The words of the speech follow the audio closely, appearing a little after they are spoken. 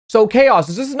So K-Aus,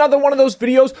 is this another one of those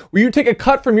videos where you take a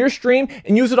cut from your stream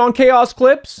and use it on K-Aus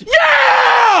clips?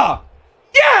 Yeah!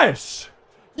 Yes!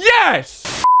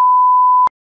 Yes!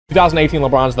 2018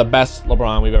 LeBron is the best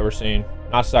LeBron we've ever seen.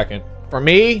 Not second. For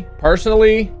me,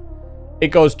 personally, it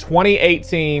goes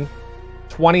 2018,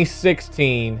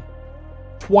 2016,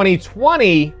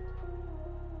 2020,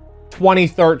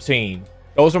 2013.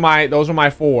 Those are my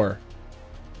four.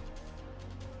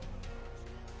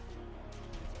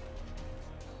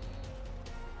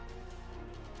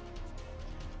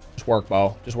 Just work,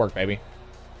 Bo. Just work, baby.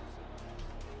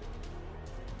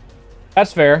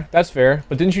 That's fair. That's fair.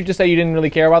 But didn't you just say you didn't really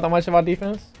care about that much about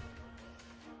defense?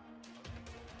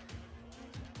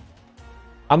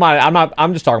 I'm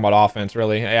just talking about offense,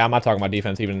 really. Yeah, I'm not talking about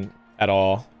defense even at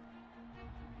all.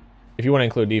 If you want to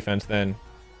include defense, then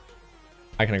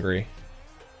I can agree.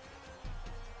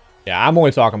 Yeah, I'm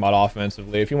only talking about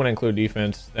offensively. If you want to include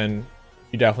defense, then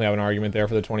you definitely have an argument there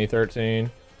for the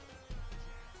 2013.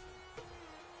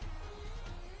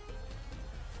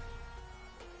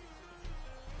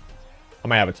 I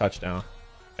might have a touchdown.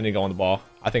 I need to go on the ball.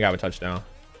 I think I have a touchdown.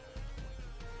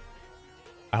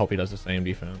 I hope he does the same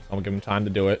defense. I'm gonna give him time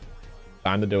to do it.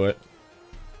 Time to do it.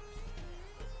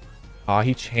 Oh,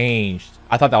 he changed.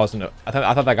 I thought that was I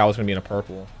thought that guy was gonna be in a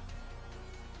purple.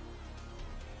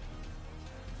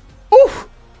 Oof!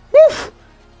 Oof!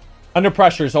 Under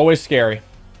pressure is always scary.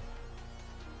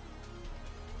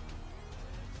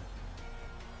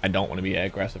 I don't want to be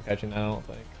aggressive catching that, I don't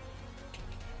think.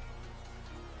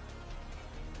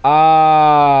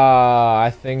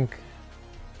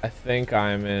 I think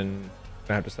I'm in.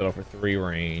 I have to settle for 3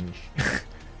 range.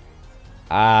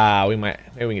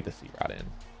 Maybe we can get the Cjbeards in.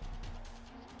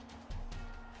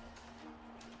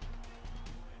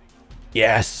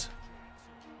 Yes.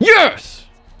 Yes.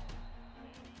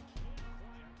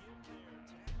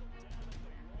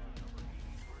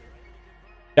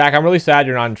 Jack, I'm really sad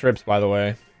you're not in trips, by the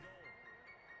way.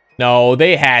 No,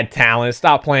 they had talent.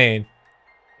 Stop playing.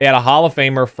 They had a Hall of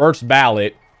Famer, first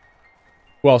ballot.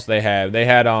 Who else they had? They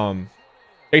had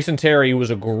Jason Terry, who was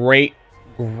a great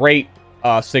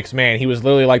 6-man. He was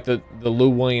literally like the Lou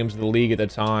Williams of the league at the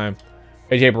time.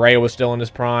 Cjbeards was still in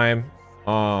his prime.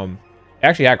 They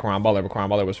actually had Karan Butler, but Karan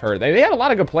Butler was hurt. They had a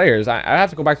lot of good players. I have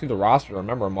to go back through the roster to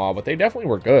remember them all, but they definitely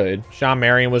were good. Sean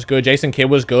Marion was good. Jason Kidd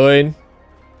was good.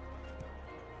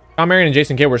 Sean Marion and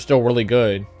Jason Kidd were still really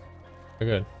good. They're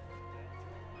good.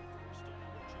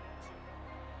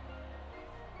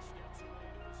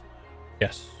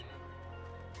 Yes.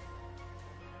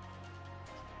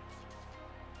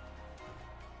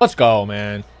 Let's go,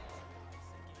 man.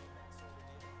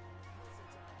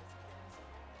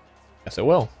 Yes, it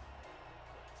will.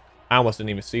 I almost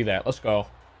didn't even see that. Let's go.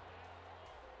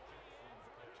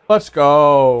 Let's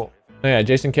go. Yeah,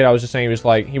 Jason Kidd, I was just saying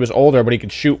he was older, but he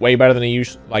could shoot way better than he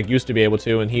used to be able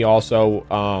to, and he also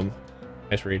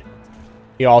nice read.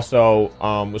 He also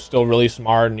was still really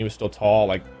smart, and he was still tall.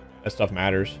 Like, that stuff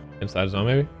matters. Inside zone,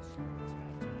 maybe?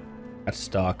 That's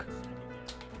stuck.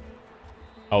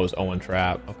 Oh, it was Owen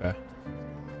trap. Okay.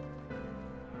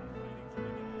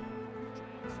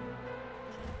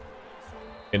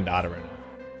 Getting dotted right now.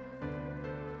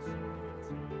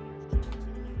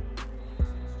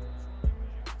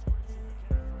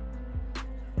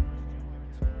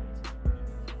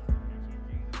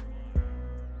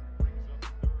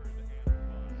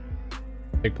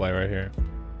 Big play right here.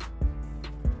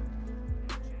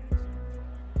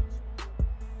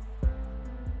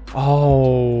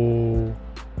 Oh.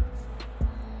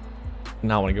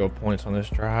 Not want to go points on this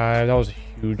drive. That was a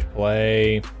huge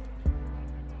play.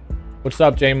 What's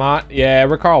up, J Mott? Yeah,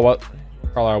 Rick Carl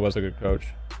was a good coach.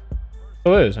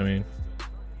 Still is, I mean.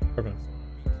 Perfect.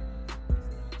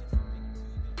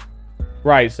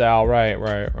 Right, Sal. Right.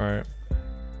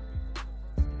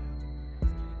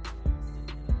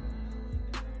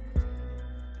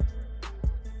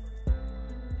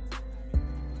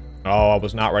 Oh, I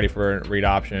was not ready for a read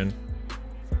option.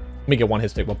 Let me get one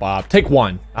hit stick with Bob. Take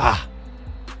one.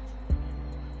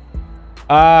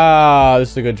 This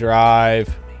is a good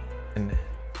drive. And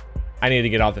I need to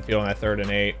get off the field on that 3rd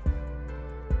and 8.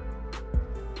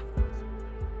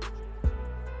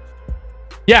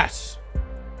 Yes.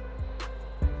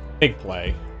 Big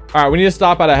play. All right, we need to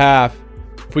stop at a half.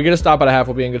 If we get a stop at a half,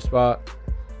 we'll be in a good spot.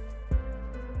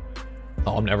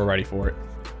 Oh, I'm never ready for it.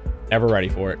 Never ready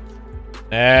for it.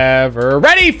 Never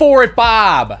ready for it,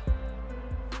 Bob.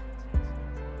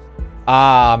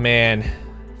 Ah, man.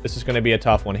 This is going to be a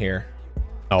tough one here.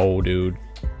 Oh, dude.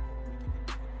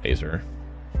 Laser.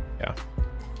 Yeah.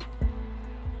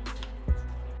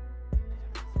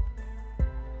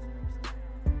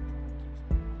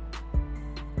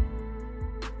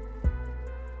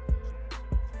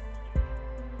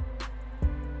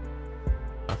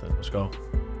 Let's go.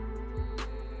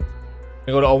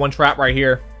 I go to 0-1 trap right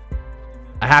here.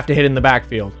 I have to hit in the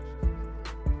backfield.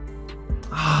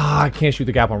 Ah, I can't shoot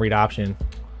the gap on read option.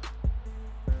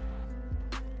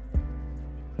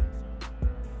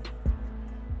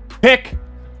 Pick.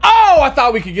 Oh, I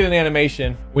thought we could get an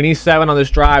animation. We need 7 on this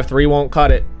drive. 3 won't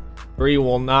cut it. 3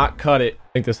 will not cut it. I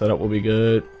think this setup will be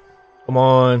good. Come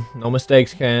on. No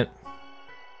mistakes, Kent.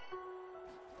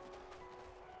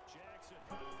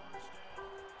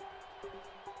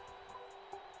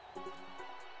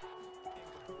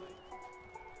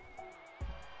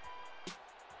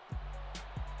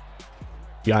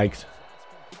 Yikes.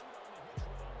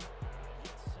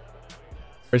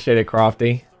 Appreciate it,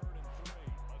 Crofty.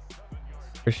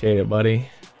 Appreciate it, buddy.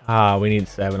 Ah, we need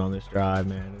 7 on this drive,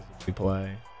 man. This is a big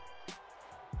play.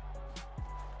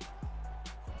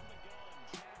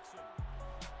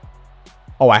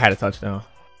 Oh, I had a touchdown.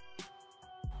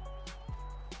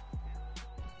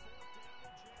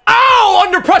 Oh,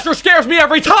 under pressure scares me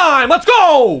every time. Let's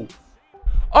go.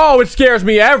 Oh, it scares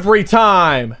me every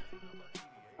time.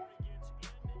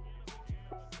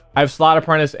 I have slot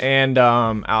apprentice and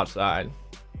outside.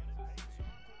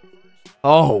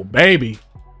 Oh, baby.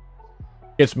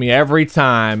 Gets me every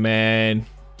time, man.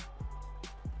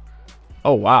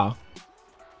 Oh, wow.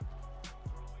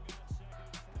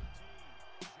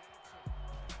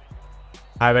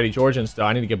 I have Eddie Georgian still.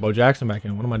 I need to get Bo Jackson back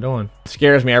in. What am I doing? It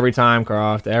scares me every time,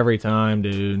 Croft. Every time,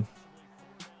 dude.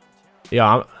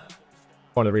 Yeah, I'm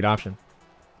going to the read option.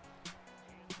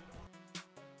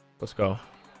 Let's go.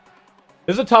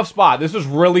 This is a tough spot. This is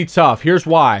really tough. Here's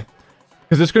why.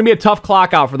 Because it's going to be a tough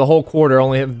clock out for the whole quarter,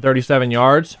 only hitting 37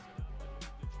 yards.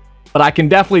 But I can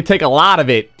definitely take a lot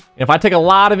of it. And if I take a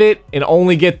lot of it and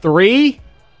only get 3,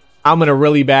 I'm in a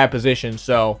really bad position.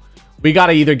 So we got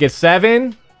to either get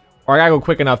 7 or I got to go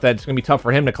quick enough that it's going to be tough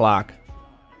for him to clock.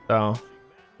 So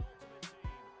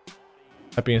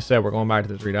that being said, we're going back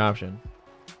to this read option.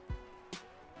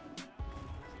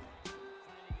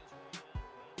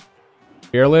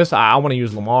 Fearless. I want to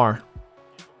use Lamar.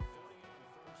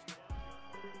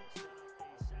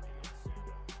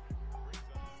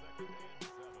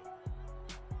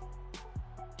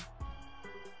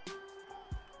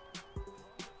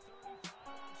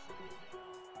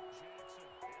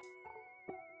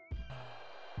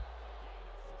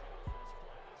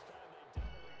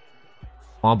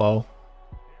 Combo.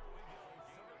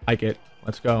 Like it.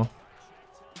 Let's go.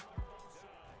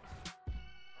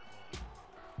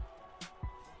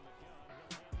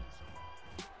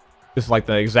 This is like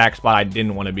the exact spot I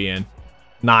didn't want to be in.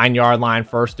 9-yard line,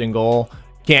 1st and goal.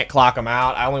 Can't clock them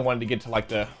out. I only wanted to get to like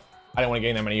the... I didn't want to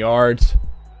gain that many yards.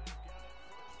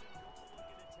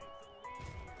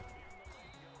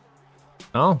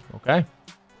 Oh, okay.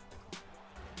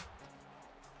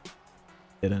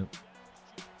 Didn't.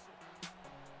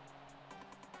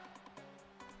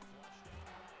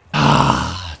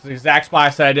 It's the exact spot I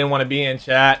said I didn't want to be in,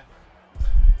 chat.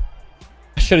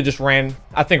 I should have just ran.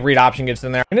 I think read option gets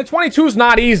in there. Minute 22 is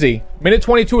not easy. Minute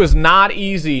 22 is not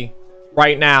easy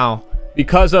right now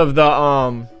because of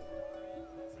the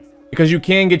because you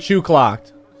can get you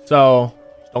clocked. So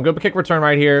don't give up a kick return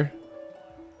right here.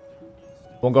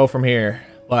 We'll go from here,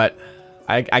 but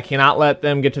I cannot let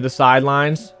them get to the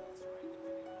sidelines.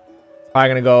 Probably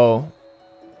gonna go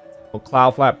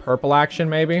cloud flat purple action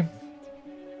maybe.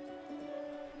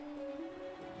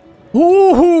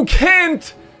 Ooh,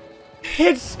 Kent!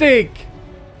 Hit stick!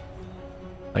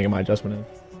 I get my adjustment in.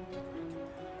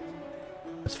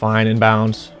 That's fine,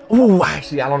 inbounds. Ooh,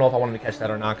 actually, I don't know if I wanted to catch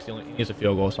that or not because he needs a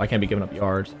field goal, so I can't be giving up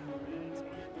yards.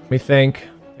 Let me think.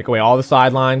 Take away all the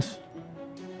sidelines.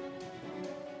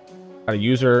 Gotta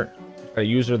use her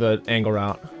the angle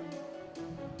route.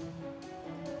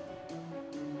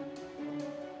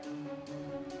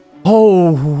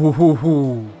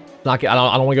 Oh, I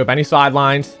don't want to give up any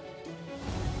sidelines.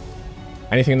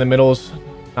 Anything in the middle is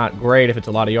not great if it's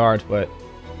a lot of yards, but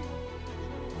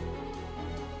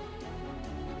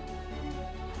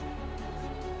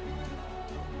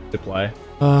good play.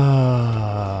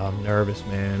 I'm nervous,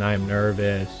 man. I am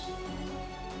nervous.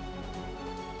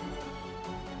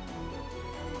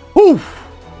 Whew.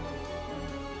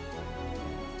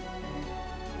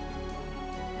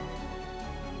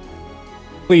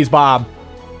 Please, Bob.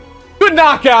 Good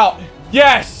knockout.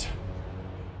 Yes.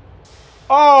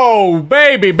 Oh,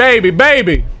 baby, baby,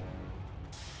 baby.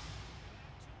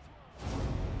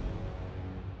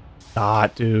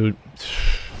 God, dude.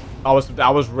 I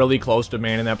was really close to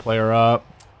manning that player up.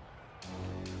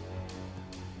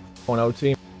 On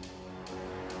OT. I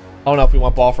don't know if we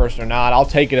want ball first or not. I'll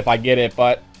take it if I get it,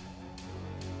 but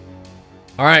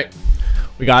all right.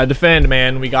 We gotta defend,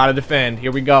 man. We gotta defend.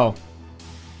 Here we go.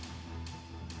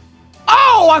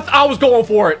 Oh, I was going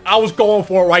for it. I was going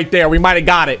for it right there. We might have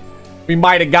got it. We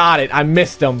might have got it. I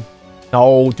missed him.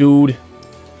 No, dude.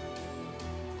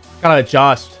 Gotta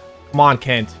adjust. Come on,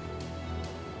 Kent.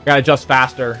 Gotta adjust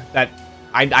faster. That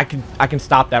I can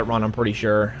stop that run, I'm pretty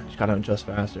sure. Just gotta adjust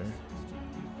faster.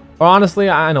 Well, honestly,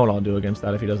 I know what I'll do against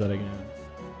that if he does that again.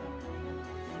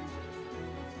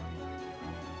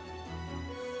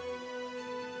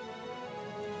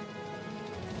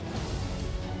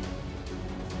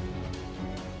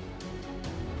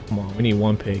 Come on, we need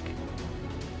one pick.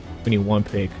 We need one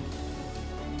pick.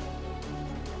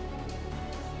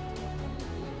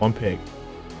 One pick.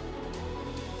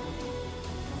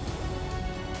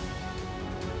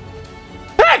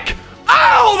 Heck!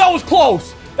 Oh, that was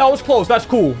close. That was close. That's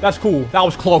cool. That's cool. That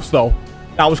was close, though.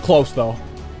 That was close, though.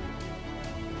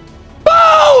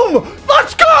 Boom!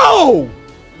 Let's go!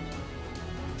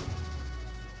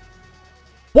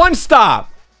 One stop.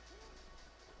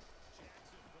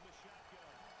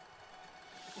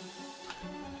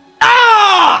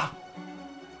 Ah!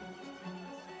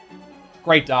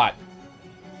 Great dot.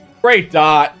 Great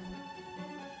dot.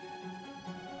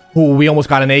 Ooh, we almost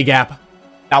got an A gap.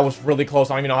 That was really close.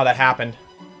 I don't even know how that happened.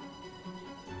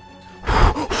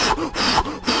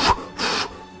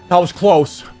 That was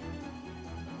close.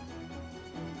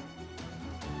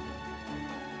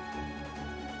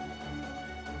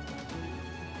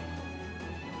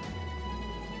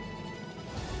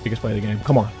 Biggest play of the game.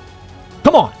 Come on.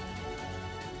 Come on.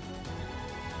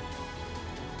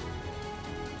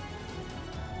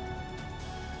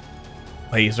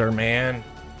 Laser, man.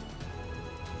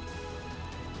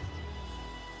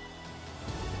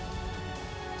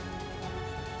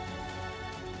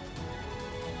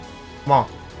 Come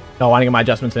on. No, I want to get my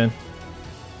adjustments in.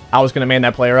 I was going to man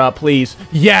that player up, please.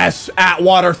 Yes,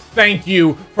 Atwater, thank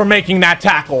you for making that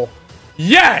tackle.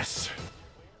 Yes!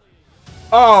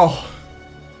 Oh.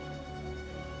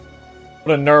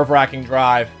 What a nerve-wracking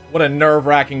drive. What a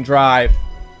nerve-wracking drive.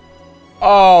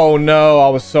 Oh, no. I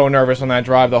was so nervous on that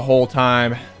drive the whole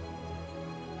time.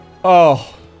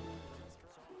 Oh.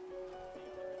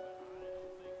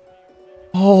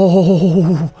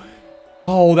 Oh.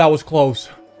 Oh, that was close.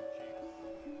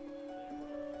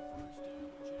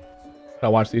 Gotta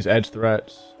watch these edge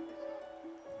threats.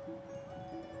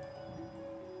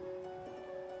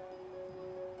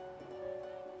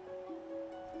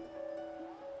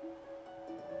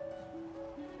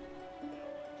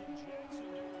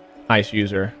 Nice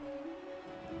user.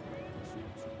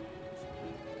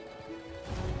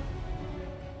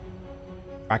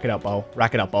 Rack it up, Bo.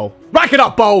 Rack it up, Bo. Rack it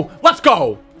up, Bo! Let's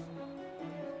go!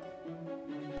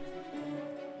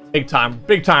 Big time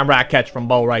rack catch from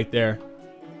Bo right there.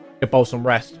 Get Bo some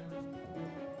rest.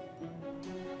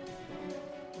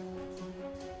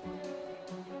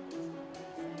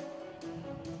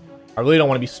 I really don't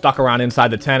want to be stuck around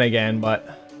inside the 10 again,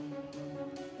 but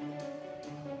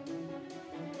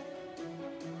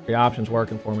the option's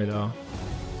working for me, though.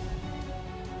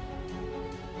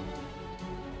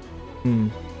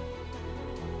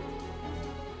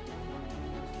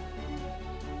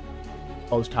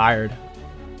 Bo's tired.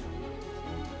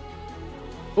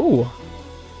 Ooh.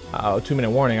 Uh-oh, 2-minute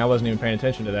warning. I wasn't even paying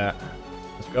attention to that.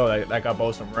 Let's go. That got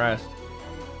Bo some rest.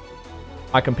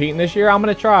 Am I competing this year? I'm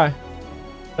going to try. I'm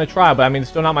going to try, but I mean, it's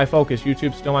still not my focus.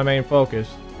 YouTube's still my main focus.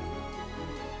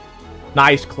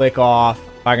 Nice click off.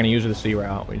 If I'm going to use the C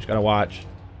route, we just got to watch.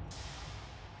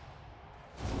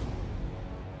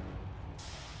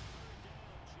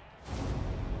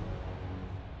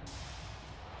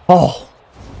 Oh.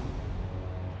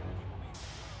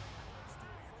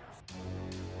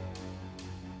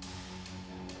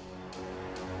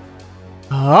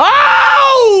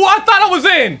 Oh! I thought I was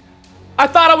in! I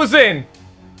thought I was in!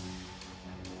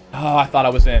 Oh, I thought I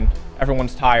was in.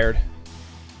 Everyone's tired.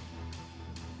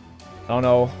 I don't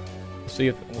know. We'll see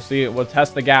if we'll see it. We'll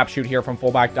test the gap shoot here from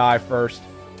fullback dive first.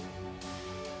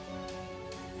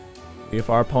 See if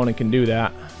our opponent can do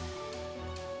that.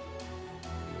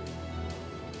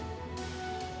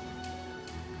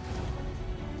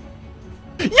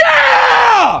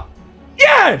 Yeah!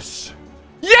 Yes!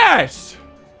 Yes!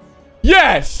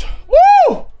 Yes!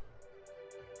 Woo!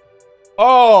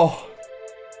 Oh.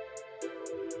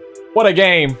 What a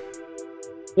game.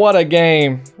 What a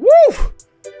game. Woo!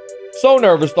 So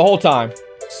nervous the whole time.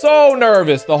 So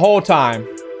nervous the whole time.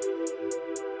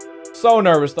 So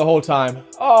nervous the whole time.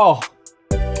 Oh.